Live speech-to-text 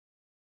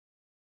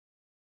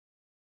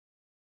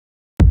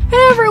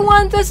Hey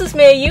everyone, this is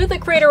Mayu, the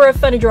creator of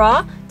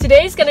Fun2draw.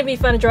 Today is going to be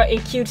fun to draw a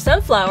cute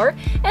sunflower,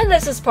 and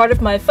this is part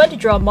of my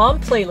Fun2draw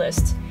Mom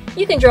playlist.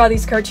 You can draw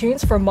these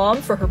cartoons for Mom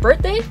for her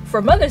birthday, for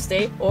Mother's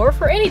Day, or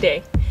for any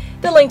day.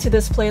 The link to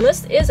this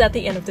playlist is at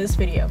the end of this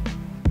video.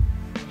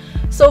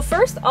 So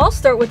first, I'll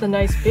start with a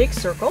nice big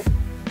circle.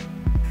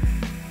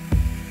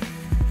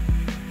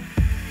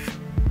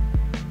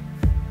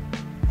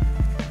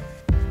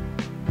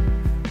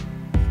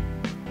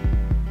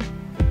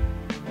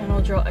 And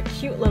I'll draw a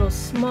cute little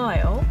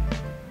smile.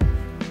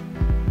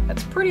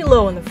 That's pretty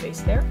low in the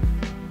face there.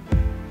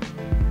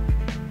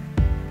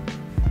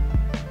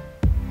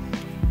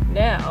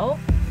 Now,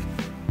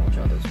 I'll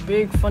draw those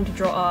big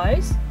Fun2draw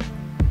eyes.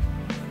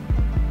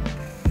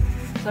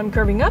 So I'm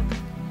curving up.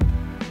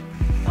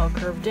 I'll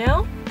curve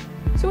down.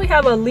 So we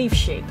have a leaf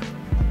shape.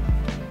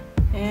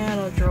 And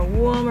I'll draw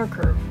one more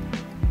curve.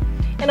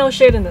 And I'll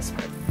shade in this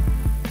part.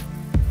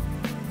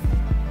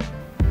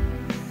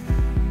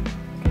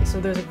 Okay, so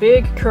there's a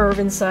big curve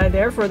inside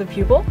there for the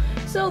pupil.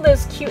 So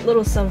this cute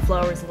little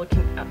sunflower is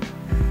looking up.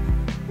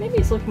 Maybe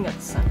it's looking at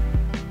the sun.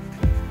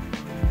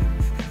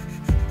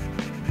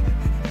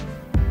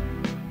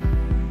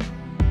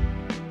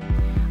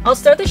 I'll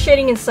start the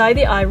shading inside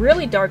the eye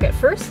really dark at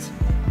first.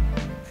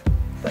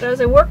 But as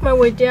I work my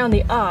way down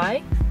the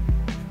eye,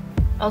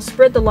 I'll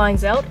spread the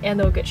lines out and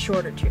they'll get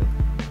shorter too.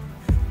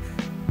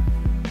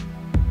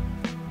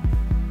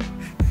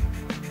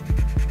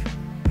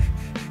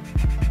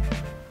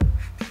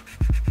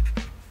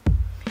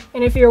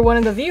 And if you're one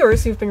of the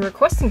viewers who've been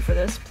requesting for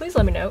this, please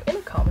let me know in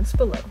the comments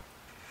below.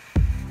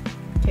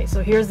 Okay,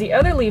 so here's the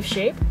other leaf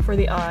shape for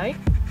the eye.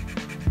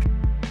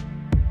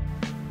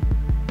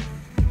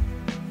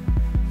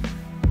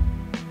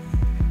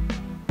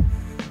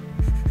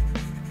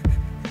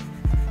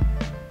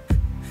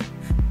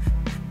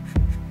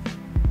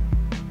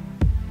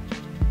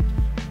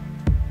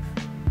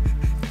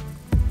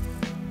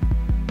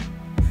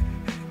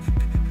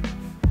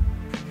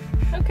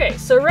 Okay,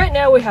 so right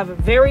now we have a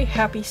very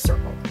happy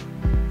circle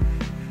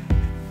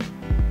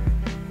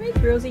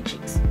with rosy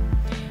cheeks.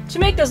 To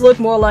make this look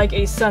more like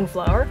a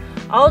sunflower,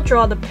 I'll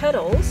draw the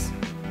petals.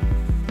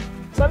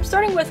 So I'm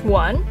starting with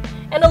one,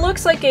 and it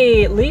looks like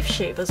a leaf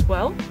shape as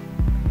well.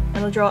 And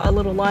I'll draw a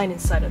little line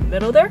inside of the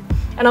middle there,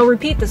 and I'll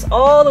repeat this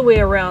all the way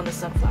around the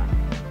sunflower.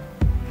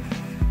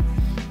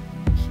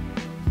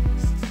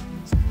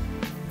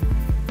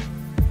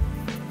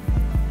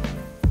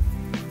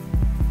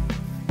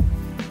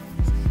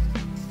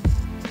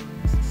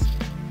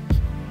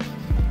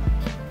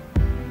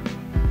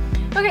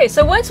 Okay,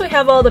 so once we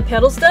have all the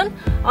petals done,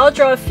 I'll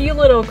draw a few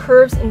little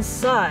curves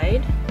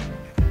inside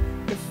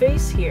the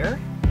face here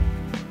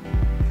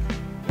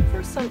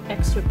for some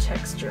extra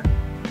texture.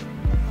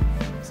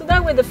 So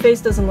that way the face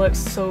doesn't look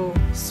so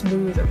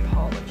smooth or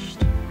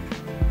polished.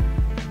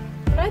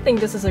 And I think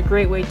this is a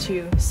great way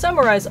to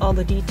summarize all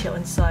the detail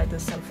inside the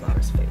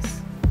sunflower's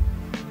face.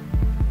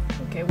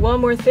 Okay,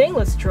 one more thing,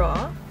 let's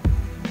draw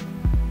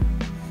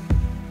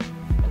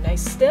a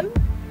nice stem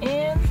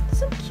and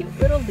some cute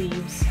little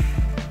leaves.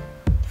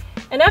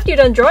 And after you're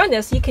done drawing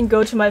this, you can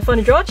go to my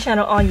Fun2draw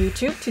channel on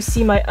YouTube to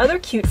see my other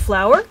cute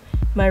flower,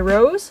 my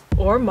rose,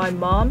 or my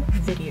mom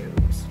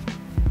videos.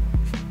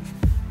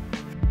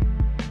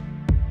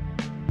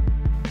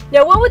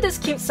 Now, what would this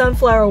cute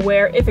sunflower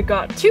wear if it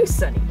got too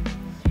sunny?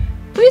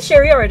 Please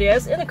share your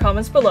ideas in the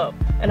comments below,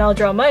 and I'll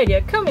draw my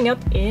idea coming up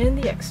in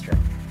the extra.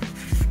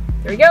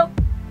 There we go!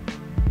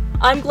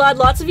 I'm glad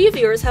lots of you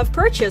viewers have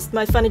purchased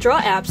my Fun2draw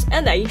apps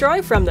and that you're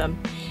drawing from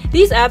them.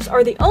 These apps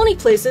are the only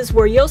places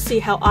where you'll see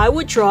how I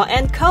would draw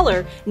and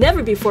color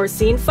never before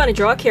seen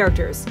Fun2draw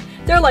characters.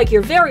 They're like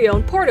your very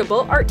own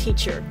portable art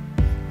teacher.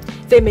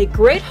 They make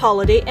great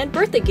holiday and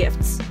birthday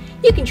gifts.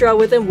 You can draw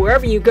with them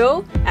wherever you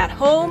go, at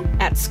home,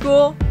 at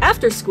school,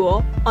 after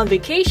school, on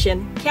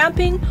vacation,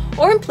 camping,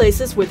 or in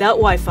places without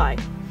Wi-Fi.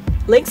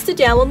 Links to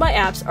download my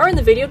apps are in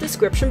the video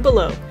description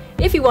below.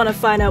 If you want to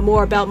find out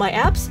more about my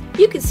apps,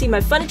 you can see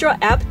my Fun2draw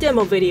app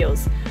demo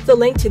videos. The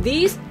link to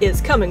these is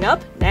coming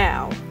up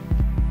now.